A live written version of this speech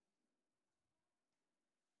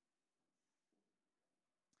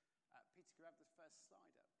Could we have the first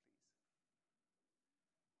slide up, please?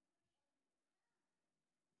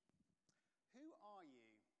 Who are you?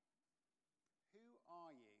 Who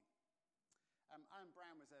are you? Alan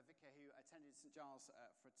Brown was a vicar who attended St Giles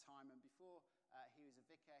for a time, and before he was a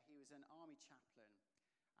vicar, he was an army chaplain.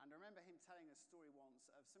 And I remember him telling a story once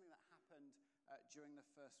of something that happened during the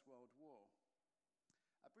First World War.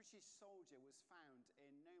 A British soldier was found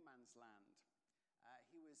in no man's land.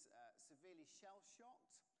 He was severely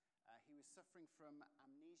shell-shocked. He was suffering from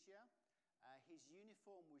amnesia. His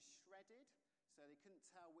uniform was shredded, so they couldn't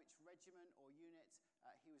tell which regiment or unit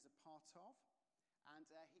he was a part of. And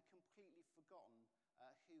he'd completely forgotten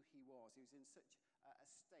who he was. He was in such a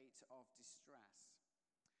state of distress.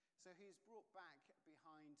 So he was brought back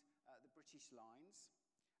behind the British lines,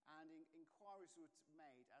 and inquiries were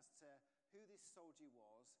made as to who this soldier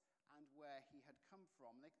was and where he had come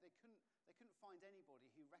from. They couldn't find anybody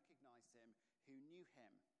who recognized him, who knew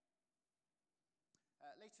him.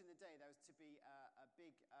 Later in the day, there was to be a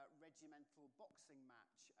big regimental boxing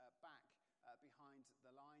match back behind the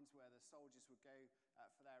lines where the soldiers would go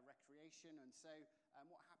for their recreation. And so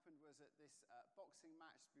what happened was at this boxing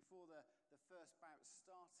match, before the first bout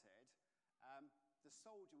started, the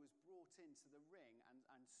soldier was brought into the ring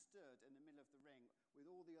and stood in the middle of the ring with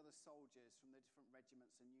all the other soldiers from the different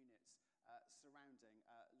regiments and units surrounding,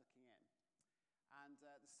 looking in. And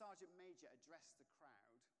the sergeant major addressed the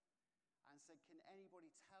crowd and said, "Can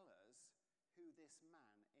anybody tell us who this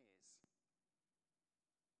man is?"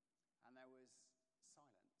 And there was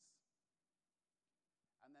silence.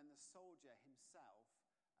 And then the soldier himself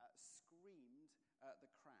screamed at the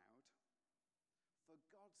crowd, "For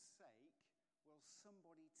God's sake, will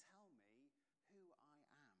somebody tell me who I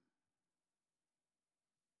am?"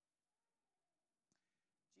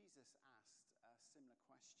 Jesus asked a similar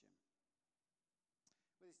question.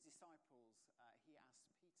 With his disciples, he asked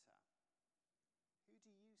Peter, "Who do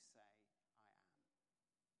you say I am?"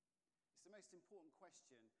 It's the most important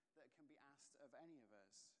question that can be asked of any of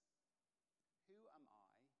us. Who am I,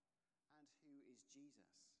 and who is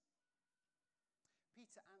Jesus?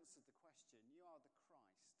 Peter answered the question, "You are the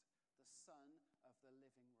Christ, the Son of the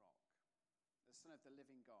living rock." The Son of the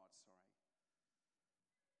living God, sorry.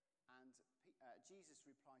 And Jesus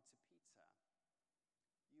replied to Peter,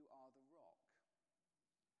 "You are the rock.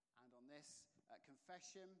 And on this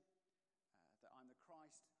confession that I'm the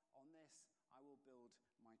Christ, on this I will build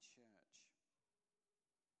my church."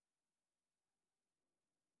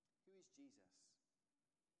 Who is Jesus?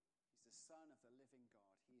 He's the Son of the living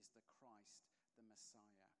God. He is the Christ, the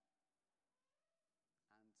Messiah.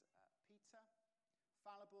 And Peter,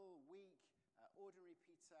 fallible, weak, ordinary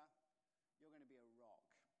Peter, you're going to be a rock.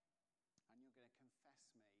 And you're going to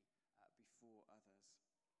confess me before others.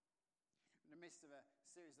 In the midst of a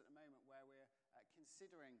series at the moment where we're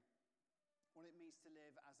considering what it means to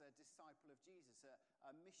live as a disciple of Jesus,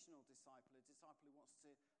 a missional disciple, a disciple who wants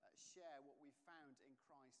to share what we've found in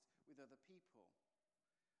Christ with other people,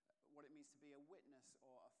 what it means to be a witness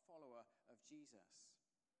or a follower of Jesus.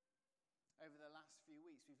 Over the last few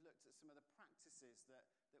weeks, we've looked at some of the practices that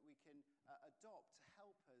we can adopt to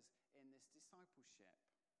help us in this discipleship.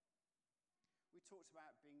 We talked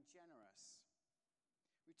about being generous.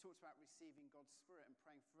 We talked about receiving God's Spirit and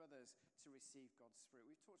praying for others to receive God's Spirit.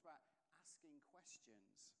 We've talked about asking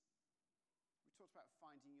questions. We talked about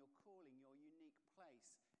finding your calling, your unique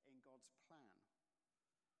place in God's plan.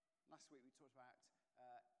 Last week we talked about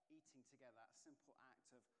eating together, that simple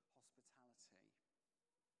act of hospitality.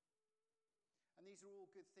 And these are all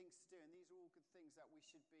good things to do, and these are all good things that we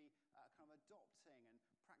should be kind of adopting and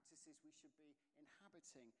practices we should be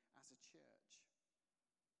inhabiting as a church.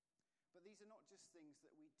 But these are not just things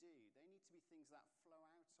that we do. They need to be things that flow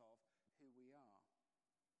out of who we are.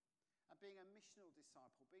 And being a missional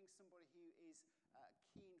disciple, being somebody who is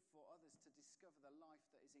keen for others to discover the life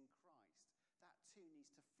that is in Christ, that too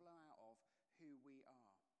needs to flow out of who we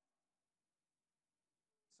are.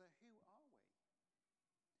 So who are we?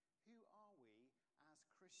 Who are we as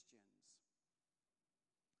Christians?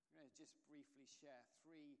 I'm going to just briefly share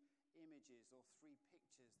 3 images or 3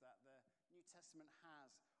 pictures that the New Testament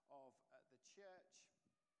has of the church,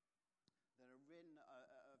 that are written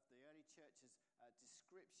of the early church's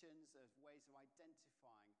descriptions of ways of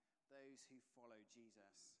identifying those who follow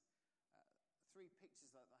Jesus. 3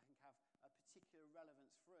 pictures that I think have a particular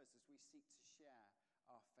relevance for us as we seek to share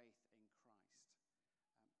our faith in Christ.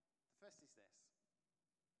 The first is this.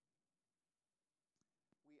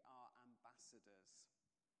 We are ambassadors.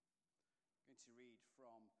 I'm going to read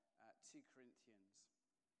from 2 Corinthians.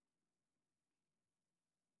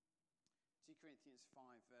 2 Corinthians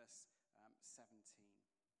 5, verse 17.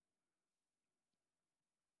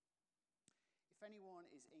 If anyone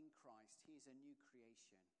is in Christ, he is a new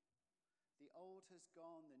creation. The old has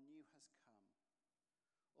gone, the new has come.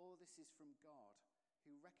 All this is from God,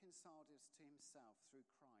 who reconciled us to himself through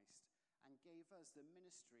Christ and gave us the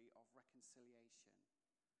ministry of reconciliation.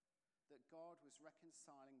 That God was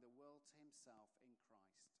reconciling the world to himself in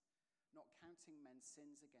Christ, not counting men's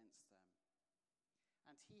sins against them.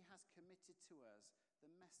 And he has committed to us the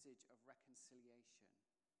message of reconciliation.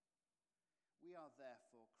 We are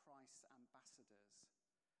therefore Christ's ambassadors,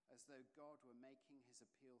 as though God were making his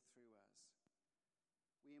appeal through us.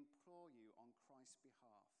 We implore you on Christ's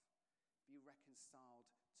behalf, be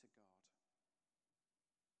reconciled to God.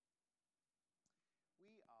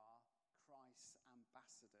 We are Christ's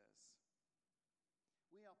ambassadors.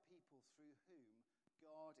 We are people through whom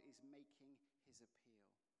God is making his appeal.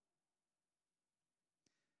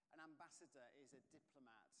 An ambassador is a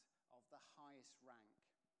diplomat of the highest rank.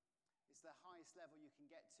 It's the highest level you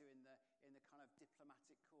can get to in the kind of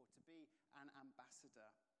diplomatic corps, to be an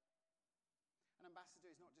ambassador. An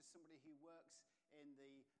ambassador is not just somebody who works in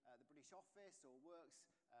the British office or works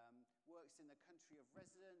in the country of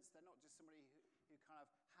residence. They're not just somebody who kind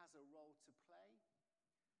of has a role to play.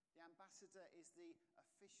 The ambassador is the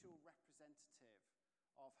official representative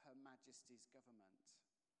of Her Majesty's government.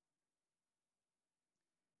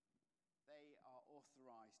 They are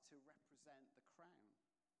authorized to represent the crown.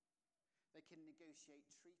 They can negotiate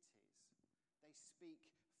treaties. They speak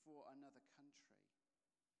for another country.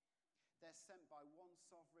 They're sent by one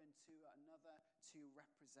sovereign to another to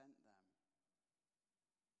represent them.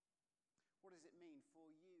 What does it mean for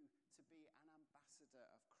you to be an ambassador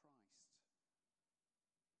of Christ?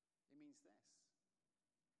 It means this.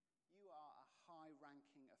 You are a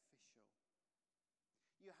high-ranking official.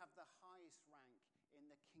 You have the highest rank in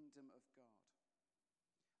the kingdom of God.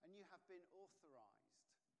 And you have been authorized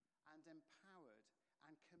and empowered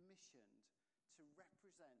and commissioned to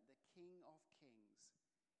represent the King of Kings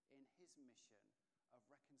in his mission of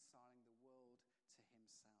reconciling the world to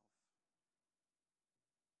himself.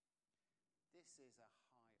 This is a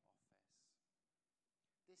high office.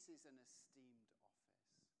 This is an esteemed office.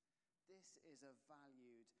 This is a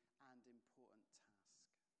valued and important task.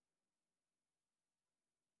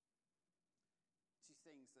 Two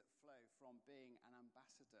things that flow from being an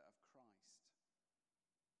ambassador of Christ.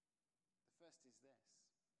 The first is this.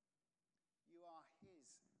 You are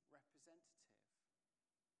his representative.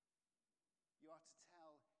 You are to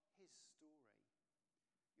tell his story.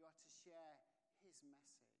 You are to share his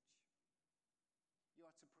message. You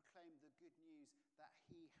are to proclaim the good news that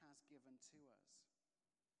he has given to us.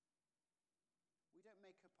 We don't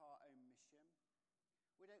make up our own mission.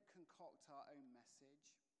 We don't concoct our own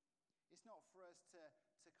message. It's not for us to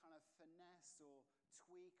kind of finesse or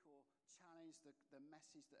tweak or challenge the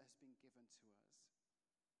message that has been given to us.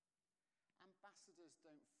 Ambassadors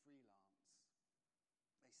don't freelance.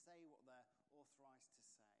 They say what they're authorized to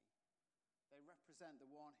say. They represent the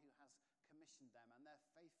one who has commissioned them, and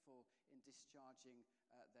they're faithful in discharging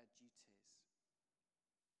their duties.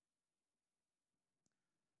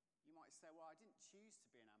 You might say, well, I didn't choose to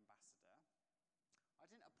be an ambassador. I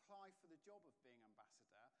didn't apply for the job of being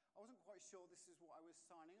ambassador. I wasn't quite sure this is what I was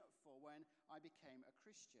signing up for when I became a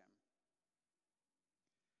Christian.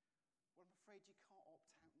 Well, I'm afraid you can't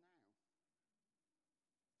opt out now.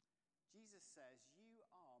 Jesus says, you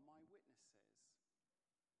are my witnesses.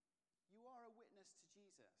 You are a witness to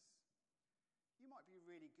Jesus. You might be a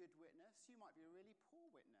really good witness. You might be a really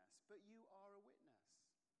poor witness, but you are a witness.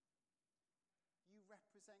 You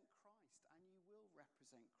represent Christ, and you will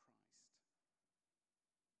represent Christ.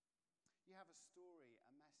 You have a story,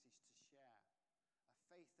 a message to share, a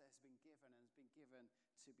faith that has been given and has been given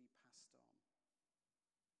to be passed on.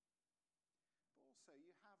 But also,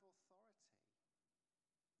 you have authority.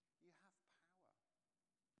 You have power.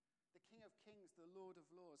 The King of Kings, the Lord of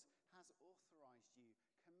Lords, has authorized you,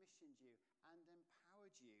 commissioned you, and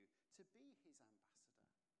empowered you to be his ambassador.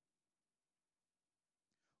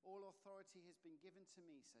 All authority has been given to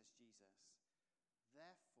me, says Jesus.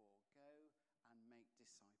 Therefore, go and make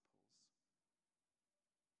disciples.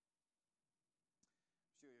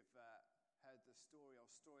 I'm sure you've heard the story or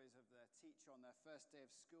stories of the teacher on their first day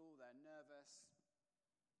of school. They're nervous.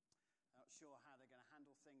 They're not sure how they're going to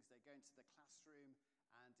handle things. They go into the classroom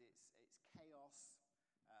and it's chaos.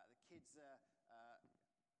 The kids are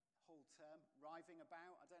whole term riving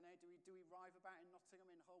about. I don't know, do we rive about in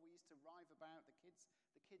Nottingham? In Hull, we used to rive about. The kids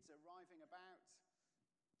are riving about.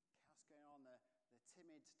 Chaos going on. The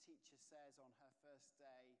timid teacher says on her first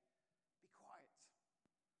day, "Be quiet."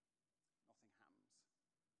 Nothing happens.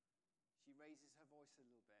 She raises her voice a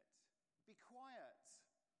little bit. "Be quiet."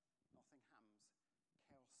 Nothing happens.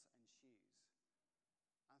 Chaos ensues.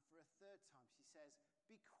 And for a third time, she says,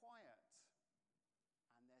 "Be quiet."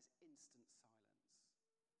 And there's instant silence.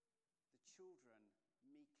 The children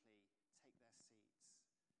meekly take their seats.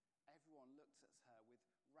 Everyone looks at her with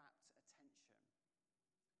rapt attention.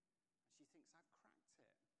 And she thinks, "I've cracked it."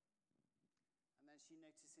 And then she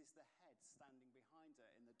notices the head standing behind her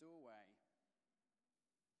in the doorway.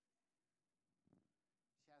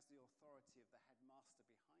 She has the authority of the headmaster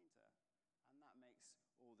behind her, and that makes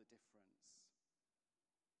all the difference.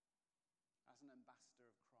 As an ambassador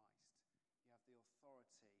of Christ, you have the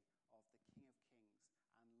authority of the King of Kings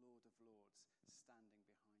and Lord of Lords standing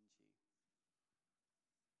behind you.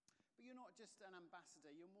 But you're not just an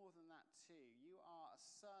ambassador, you're more than that too. You are a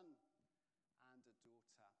son and a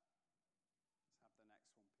daughter. Let's have the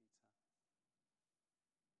next one, Peter.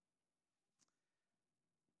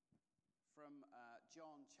 From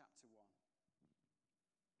John chapter 1.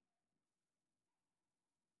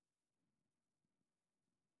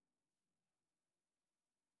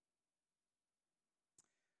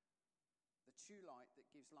 The true light that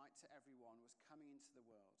gives light to everyone was coming into the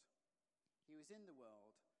world. He was in the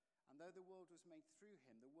world, and though the world was made through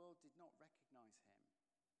him, the world did not recognize him.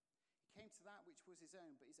 He came to that which was his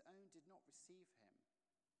own, but his own did not receive him.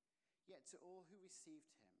 Yet to all who received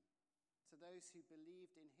him, to those who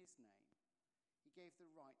believed in his name, he gave the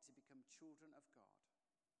right to become children of God.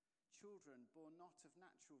 Children born not of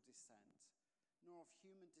natural descent, nor of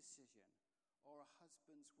human decision, or a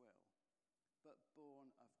husband's will, but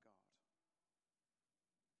born of God.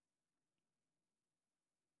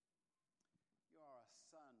 You are a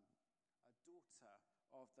son, a daughter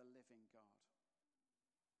of the living God.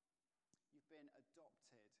 You've been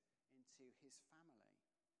adopted into his family.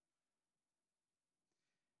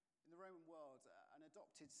 In the Roman world, an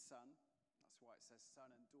adopted son, that's why it says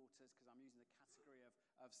son and daughters, because I'm using the category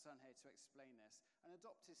of son here to explain this. An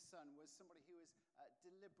adopted son was somebody who was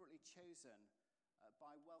deliberately chosen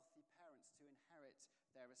by wealthy parents to inherit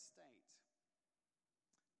their estate.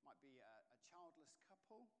 Might be a childless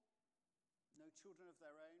couple, no children of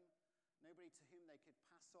their own, nobody to whom they could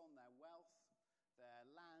pass on their wealth, their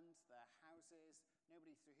land, their houses,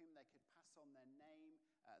 nobody through whom they could pass on their name,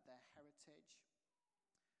 their heritage.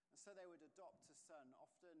 And so they would adopt a son,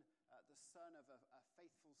 often the son of a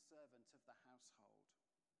faithful servant of the household.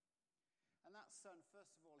 And that son,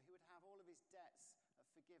 first of all, he would have all of his debts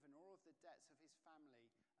forgiven, all of the debts of his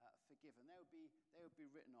family forgiven. They would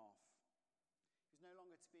be written off. He was no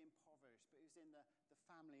longer to be impoverished, but he was in the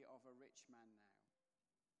family of a rich man now.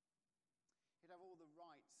 He'd have all the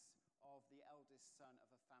rights of the eldest son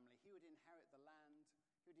of a family. He would inherit the land,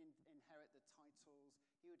 he would inherit the titles,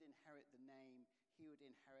 he would inherit the name, he would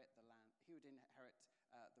inherit the land, he would inherit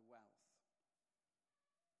the wealth.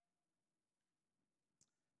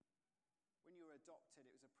 When you were adopted,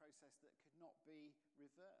 it was a process that could not be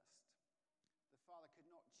reversed. The father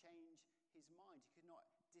could not change his mind. He could not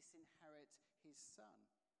disinherit his son.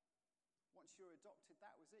 Once you were adopted,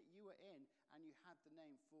 that was it. You were in, and you had the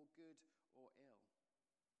name for good or ill.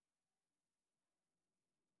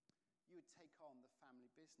 You would take on the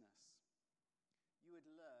family business. You would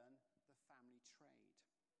learn the family trade.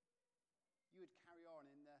 You would carry on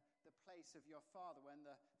in the place of your father when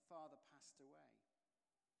the father passed away.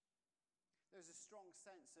 There was a strong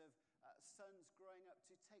sense of sons growing up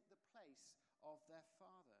to take the place of their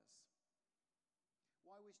fathers.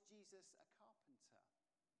 Why was Jesus a carpenter?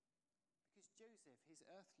 Because Joseph, his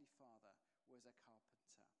earthly father, was a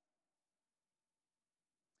carpenter.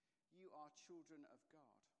 You are children of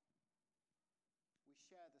God. We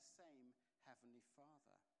share the same heavenly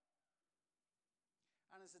Father.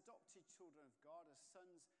 And as adopted children of God, as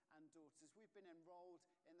sons and daughters, we've been enrolled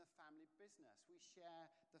in the family business. We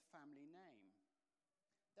share the family name.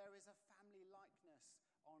 There is a family likeness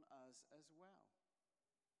on us as well.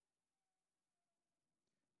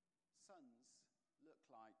 Sons look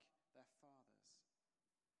like their fathers.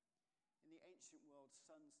 In the ancient world,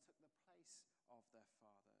 sons took the place of their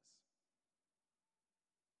fathers.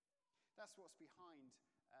 That's what's behind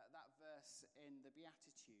that verse in the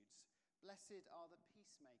Beatitudes. Blessed are the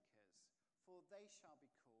peacemakers, for they shall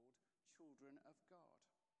be called children of God.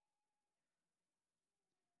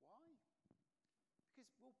 Why?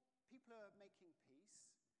 Because, people who are making peace,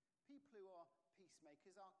 people who are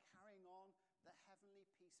peacemakers are carrying on the heavenly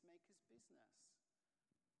peacemaker's business.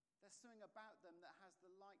 There's something about them that has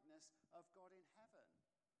the likeness of God in heaven.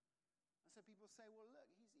 And so people say, well, look,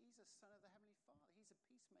 he's a son of the heavenly Father. He's a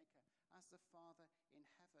peacemaker, as the Father in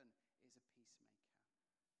heaven is a peacemaker.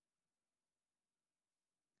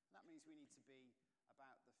 And that means we need to be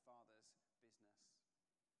about the Father's business,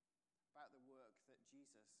 about the work that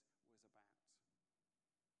Jesus was about.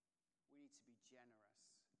 We need to be generous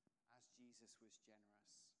as Jesus was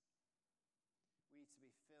generous. We need to be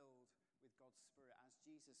filled with God's Spirit as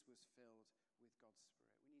Jesus was filled with God's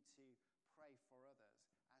Spirit. We need to pray for others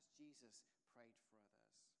as Jesus prayed for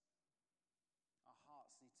others. Our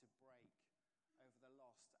hearts need to break over the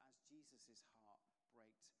lost as Jesus' heart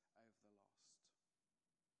braked over the lost.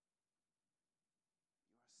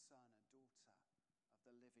 You are a son, a daughter of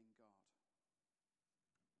the living God.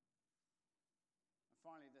 And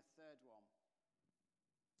finally, the third one.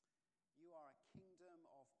 You are a kingdom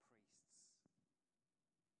of priests.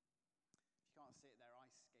 If you can't see it, they're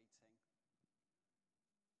ice skating.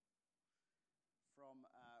 From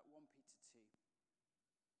 1 Peter 2.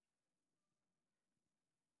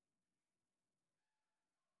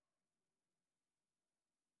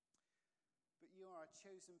 But you are a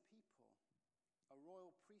chosen people, a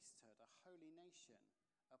royal priesthood, a holy nation,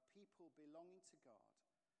 a people belonging to God,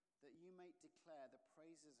 that you may declare the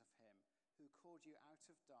praises of him who called you out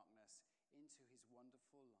of darkness into his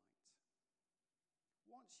wonderful light.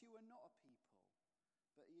 Once you were not a people,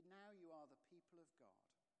 but now you are the people of God.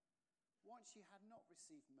 Once you had not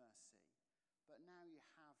received mercy, but now you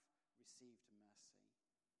have received mercy.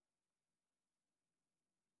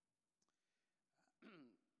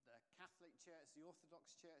 The Catholic Church, the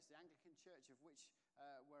Orthodox Church, the Anglican Church, of which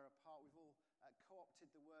we're a part, we've all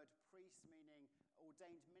co-opted the word priest, meaning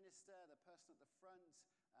ordained minister, the person at the front,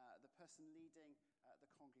 the person leading the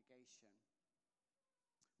congregation.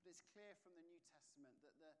 But it's clear from the New Testament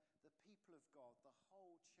that the people of God, the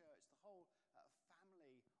whole church, the whole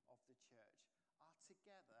family of the church, are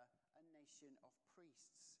together a nation of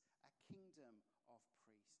priests, a kingdom of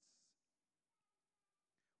priests.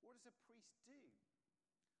 What does a priest do?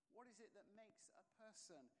 What is it that makes a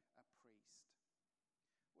person a priest?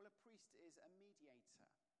 Well, a priest is a mediator.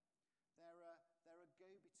 They're a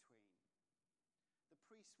go-between. The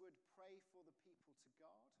priest would pray for the people to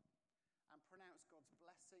God and pronounce God's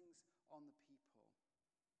blessings on the people.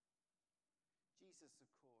 Jesus,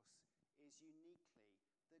 of course, is uniquely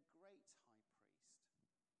the great high priest.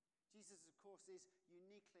 Jesus, of course, is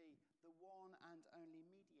uniquely the one and only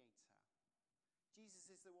mediator. Jesus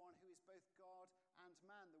is the one who is both God and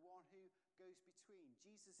man, the one who goes between.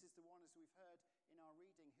 Jesus is the one, as we've heard in our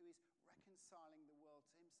reading, who is reconciling the world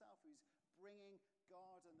to himself, who's bringing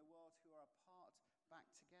God and the world who are apart back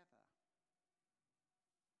together.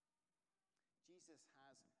 Jesus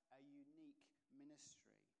has a unique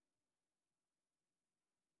ministry,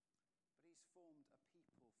 but he's formed a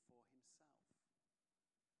people for himself.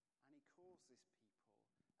 And he calls this people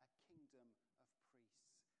a kingdom of priests,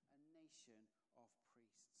 a nation of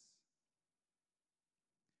priests.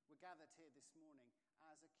 We're gathered here this morning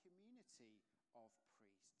as a community of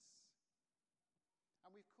priests.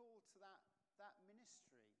 And we've called to that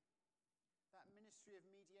ministry of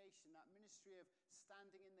mediation, that ministry of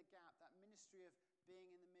standing in the gap, that ministry of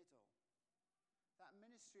being in the middle, that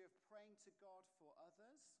ministry of praying to God for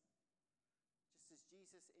others, just as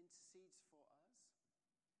Jesus intercedes for us,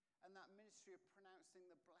 and that ministry of pronouncing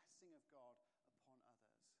the blessing of God upon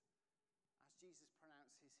others, as Jesus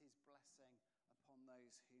pronounces his blessing upon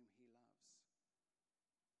those whom he loves.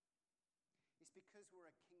 It's because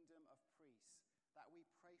we're a kingdom of priests that we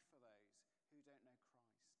pray for those who don't know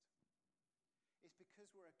Christ. It's because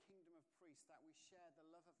we're a kingdom of priests that we share the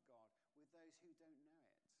love of God with those who don't know it.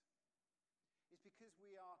 It's because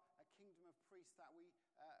we are a kingdom of priests that we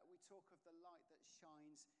talk of the light that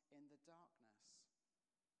shines in the darkness.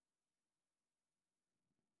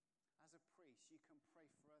 As a priest, you can pray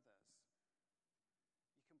for others.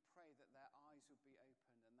 You can pray that their eyes would be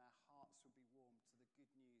opened and their hearts would be warmed to the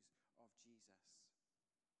good news of Jesus.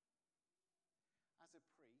 As a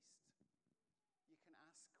priest, you can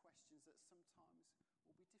ask questions that sometimes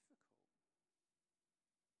will be difficult.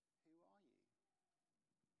 Who are you?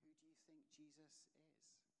 Who do you think Jesus is?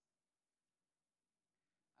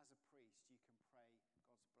 As a priest, you can pray God's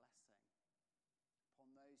blessing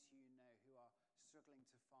upon those who you know who are struggling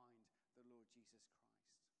to find the Lord Jesus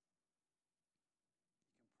Christ.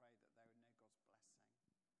 You can pray that they would know God's blessing,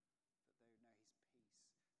 that they would know his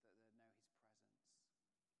peace, that they would know his presence.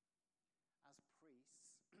 As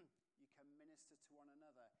priests, you can minister to one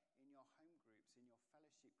another in your home groups, in your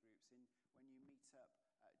fellowship groups, when you meet up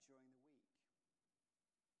during the week.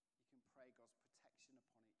 You can pray God's protection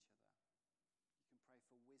upon each other. You can pray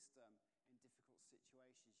for wisdom in difficult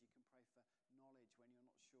situations. You can pray for knowledge when you're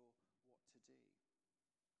not sure what to do.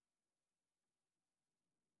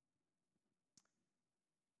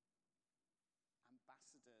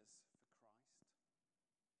 Ambassadors for Christ,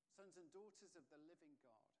 sons and daughters of the living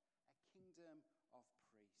God, a kingdom of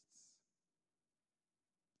priests.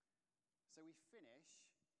 So we finish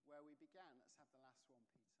where we began. Let's have the last one,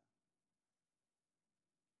 Peter.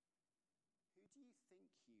 do you think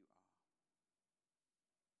you are?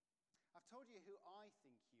 I've told you who I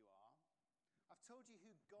think you are. I've told you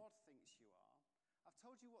who God thinks you are. I've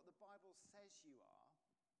told you what the Bible says you are.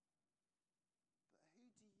 But who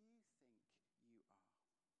do you think you are?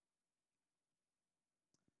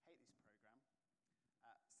 I hate this program.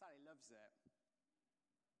 Sally loves it.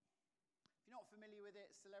 If you're not familiar with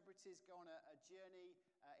it, celebrities go on a journey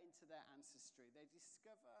into their ancestry. They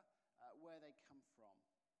discover where they come from.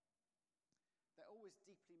 They're always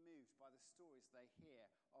deeply moved by the stories they hear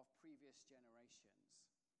of previous generations.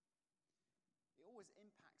 It always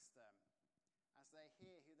impacts them as they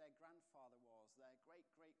hear who their grandfather was, their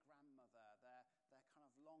great-great-grandmother, their kind of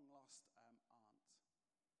long-lost aunt.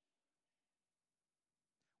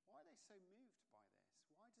 Why are they so moved by this?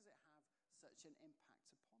 Why does it have such an impact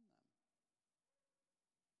upon them?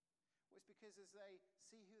 Well, it's because as they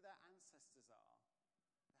see who their ancestors are,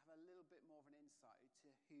 they have a little bit more of an insight into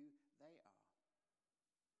who they are.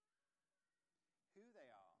 Who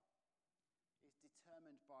they are is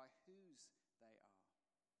determined by whose they are.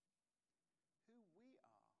 Who we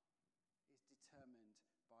are is determined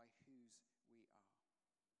by whose we are.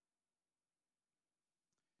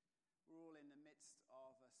 We're all in the midst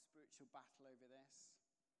of a spiritual battle over this.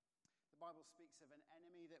 The Bible speaks of an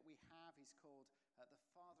enemy that we have. He's called the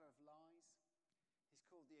father of lies. He's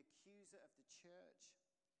called the accuser of the church.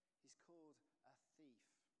 He's called a thief.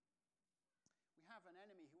 We have an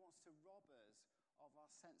enemy who wants to rob us of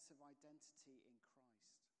our sense of identity in Christ.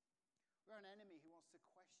 We're an enemy who wants to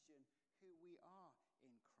question who we are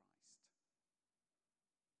in Christ.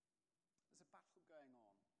 There's a battle going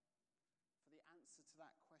on for the answer to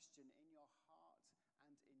that question in your heart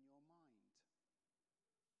and in your mind.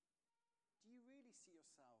 Do you really see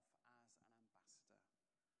yourself as an ambassador?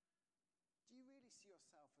 Do you really see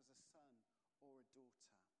yourself as a son or a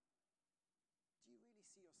daughter? Do you really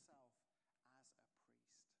see yourself as a priest?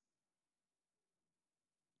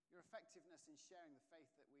 Your effectiveness in sharing the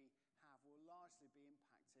faith that we have will largely be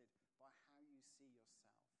impacted by how you see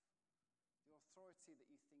yourself. The authority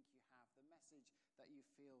that you think you have, the message that you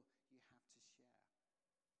feel you have to share.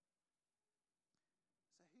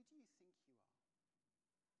 So who do you think you are?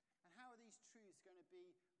 And how are these truths going to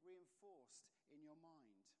be reinforced in your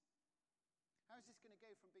mind? How is this going to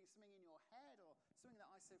go from being something in your head or something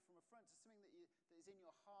that I say from a front to something that is in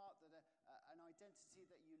your heart, an identity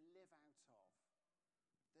that you live out of,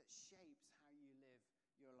 that shapes how you live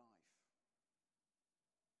your life?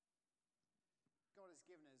 God has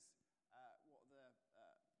given us what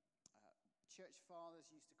the church fathers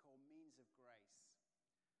used to call means of grace,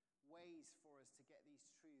 ways for us to get these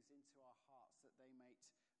truths into our hearts that they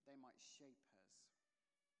might shape us.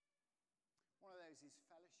 One of those is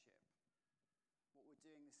fellowship, what we're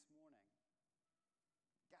doing this morning.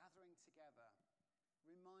 Gathering together,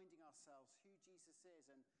 reminding ourselves who Jesus is,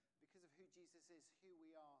 and because of who Jesus is, who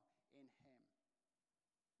we are in him.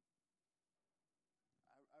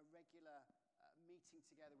 A regular meeting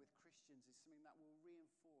together with Christians is something that will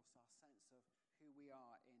reinforce our sense of who we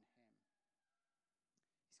are in him.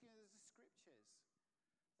 He's given us the scriptures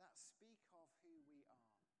that speak of who we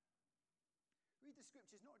are. Read the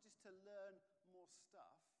scriptures not just to learn more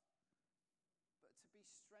stuff, but to be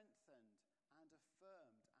strengthened and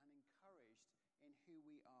affirmed and encouraged in who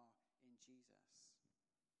we are in Jesus.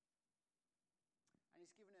 And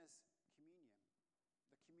he's given us communion,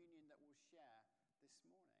 the communion that we'll share this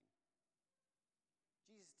morning.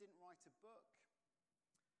 Jesus didn't write a book.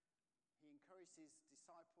 He encouraged his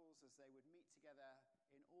disciples as they would meet together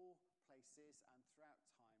in all places and throughout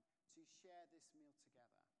time to share this meal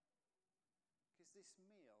together. Because this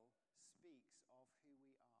meal speaks of who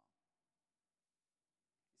we are.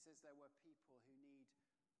 It says there were people who need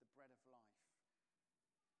the bread of life.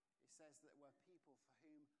 It says that there were people for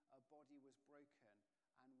whom a body was broken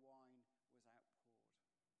and wine was outpoured.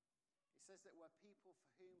 It says that there were people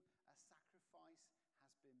for whom a sacrifice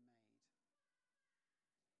has been made.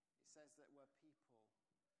 It says that there were people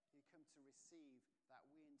who come to receive that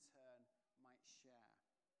we in turn might share.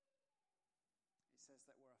 It says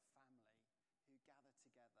that we're a family who gather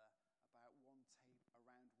together around one table. A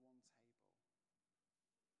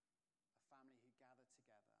family who gather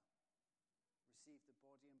together, receive the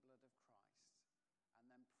body and blood of Christ, and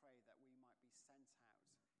then pray that we might be sent out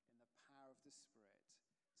in the power of the Spirit to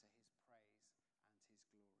his praise and his glory.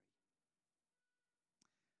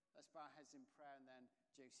 Let's bow our heads in prayer, and then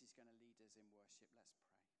Josie's going to lead us in worship. Let's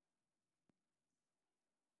pray.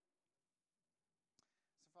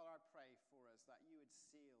 So, Father, I pray for us that you would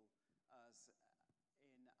seal us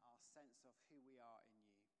in our sense of who we are in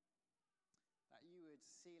you. That you would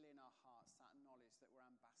seal in our hearts that knowledge that we're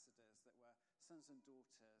ambassadors, that we're sons and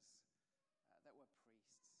daughters, that we're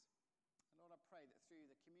priests. And Lord, I pray that through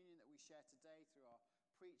the communion that we share today, through our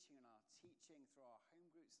preaching and our teaching, through our home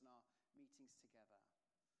groups and our meetings together,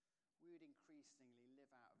 we would increasingly live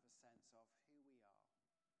out of a sense of who we are,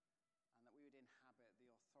 and that we would inhabit the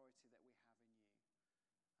authority that we have in you,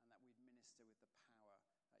 and that we'd minister with the power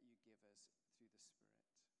that you give us through the Spirit.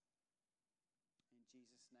 In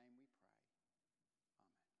Jesus' name we pray.